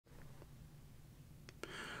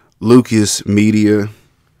Lucas Media.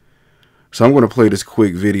 So I'm going to play this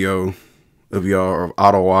quick video of y'all of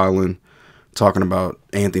Ottowallin talking about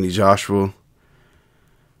Anthony Joshua.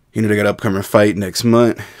 They got an upcoming fight next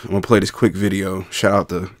month. I'm going to play this quick video. Shout out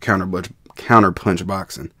to Counterpunch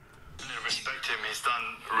Boxing. I respect him. He's done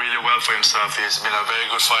really well for himself. He's been a very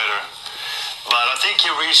good fighter. But I think he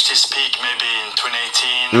reached his peak maybe in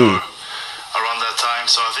 2018 or around that time.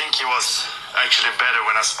 So I think he was actually better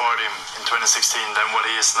when I sparred him in 2016 than what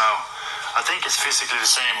he is now. I think it's physically the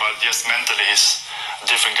same, but just mentally he's a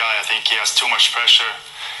different guy. I think he has too much pressure.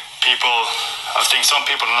 I think some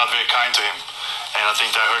people are not very kind to him, and I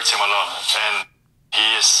think that hurts him a lot. And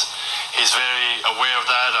he's very aware of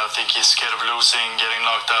that. I think he's scared of losing, getting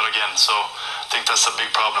knocked out again. So I think that's a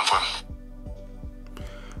big problem for him.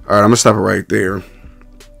 All right, I'm gonna stop it right there.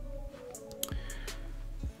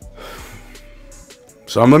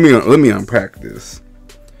 So let me unpack this.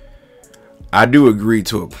 I do agree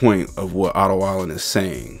to a point of what Ottowallin is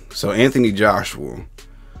saying. So Anthony Joshua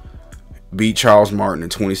beat Charles Martin in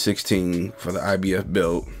 2016 for the IBF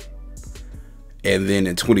belt. And then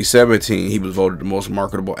in 2017, he was voted the most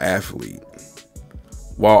marketable athlete,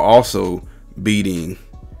 while also beating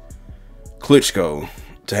Klitschko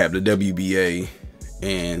to have the WBA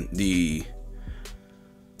and the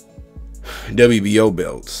WBO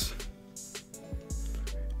belts.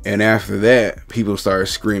 And after that, people started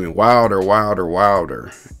screaming Wilder, Wilder,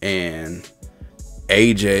 Wilder. And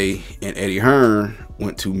AJ and Eddie Hearn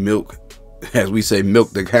went to milk, as we say, milk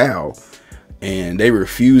the cow. And they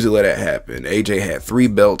refused to let it happen. AJ had 3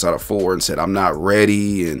 belts out of 4 and said, I'm not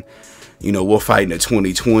ready. And, we'll fight in the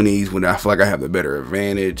 2020s when I feel like I have the better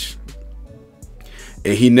advantage.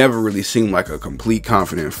 And he never really seemed like a complete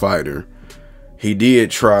confident fighter. He did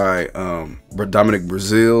try Dominic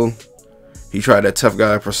Brazil. He tried that tough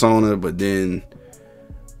guy persona, but then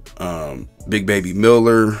Big Baby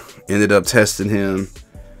Miller ended up testing him.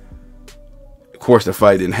 Of course, the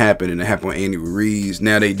fight didn't happen, and it happened with Andy Ruiz.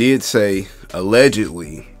 Now, they did say,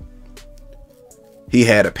 allegedly, he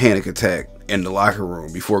had a panic attack in the locker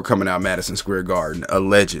room before coming out Madison Square Garden,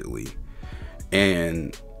 allegedly.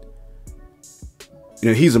 And,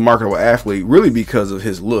 he's a marketable athlete really because of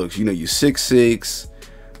his looks. You're 6'6",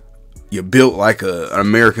 you're built like an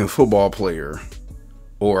American football player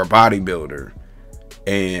or a bodybuilder,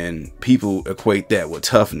 and people equate that with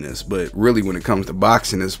toughness. But really, when it comes to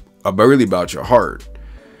boxing, it's really about your heart.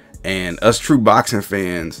 And us true boxing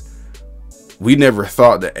fans, we never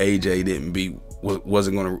thought that AJ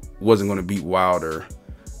wasn't gonna beat Wilder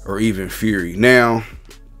or even Fury. Now,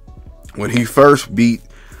 when he first beat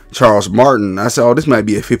Charles Martin, I said, oh, this might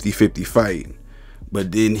be a 50-50 fight.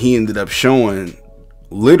 But then he ended up showing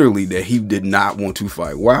literally that he did not want to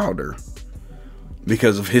fight Wilder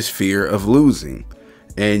because of his fear of losing.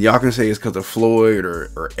 And y'all can say it's because of Floyd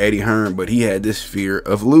or Eddie Hearn, but he had this fear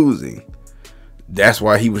of losing. That's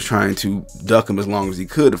why he was trying to duck him as long as he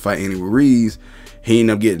could to fight Andy Ruiz. He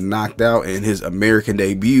ended up getting knocked out in his American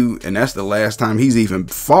debut, and that's the last time he's even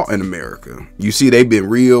fought in America. You see, they've been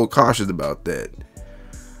real cautious about that.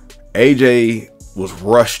 AJ was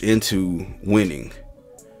rushed into winning,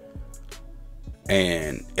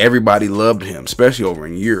 and everybody loved him, especially over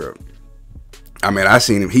in Europe. I mean, I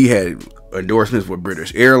seen him. He had endorsements with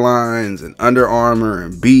British Airlines and Under Armour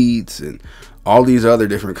and Beats and all these other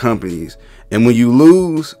different companies. And when you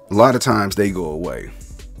lose, a lot of times they go away.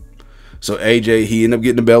 So AJ, he ended up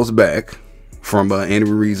getting the belts back from Andy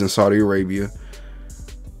Ruiz in Saudi Arabia.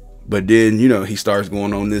 But then, he starts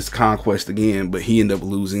going on this conquest again, but he ended up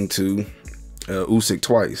losing to Usyk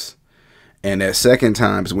twice. And that second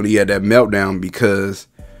time is when he had that meltdown because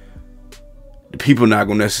the people not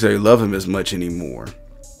going to necessarily love him as much anymore.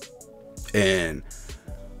 And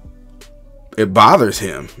it bothers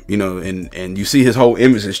him, and you see his whole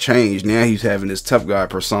image has changed. Now he's having this tough guy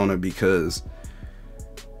persona because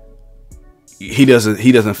he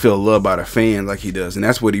doesn't feel loved by the fans like he does. And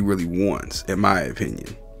that's what he really wants, in my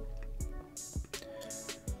opinion.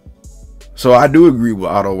 So I do agree with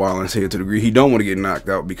Ottowallin said to the degree he don't want to get knocked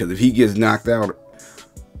out, because if he gets knocked out,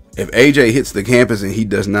 if AJ hits the campus and he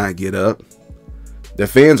does not get up, the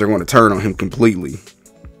fans are going to turn on him completely.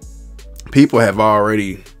 People have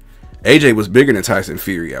already... AJ was bigger than Tyson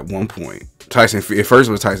Fury at one point. Tyson Fury, at first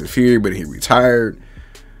it was Tyson Fury, but he retired.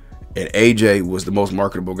 And AJ was the most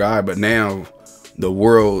marketable guy, but now the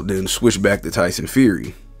world then switched back to Tyson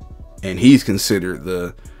Fury. And he's considered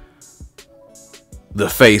the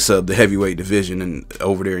face of the heavyweight division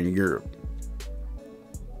over there in Europe.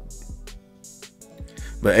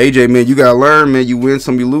 But AJ, man, you gotta learn, man. You win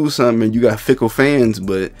some, you lose some, man. You got fickle fans,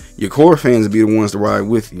 but your core fans will be the ones to ride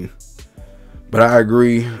with you. But I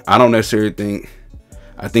agree. I don't necessarily think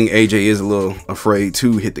I think AJ is a little afraid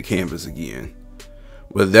to hit the canvas again.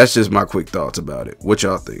 But that's just my quick thoughts about it. What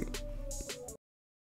y'all think?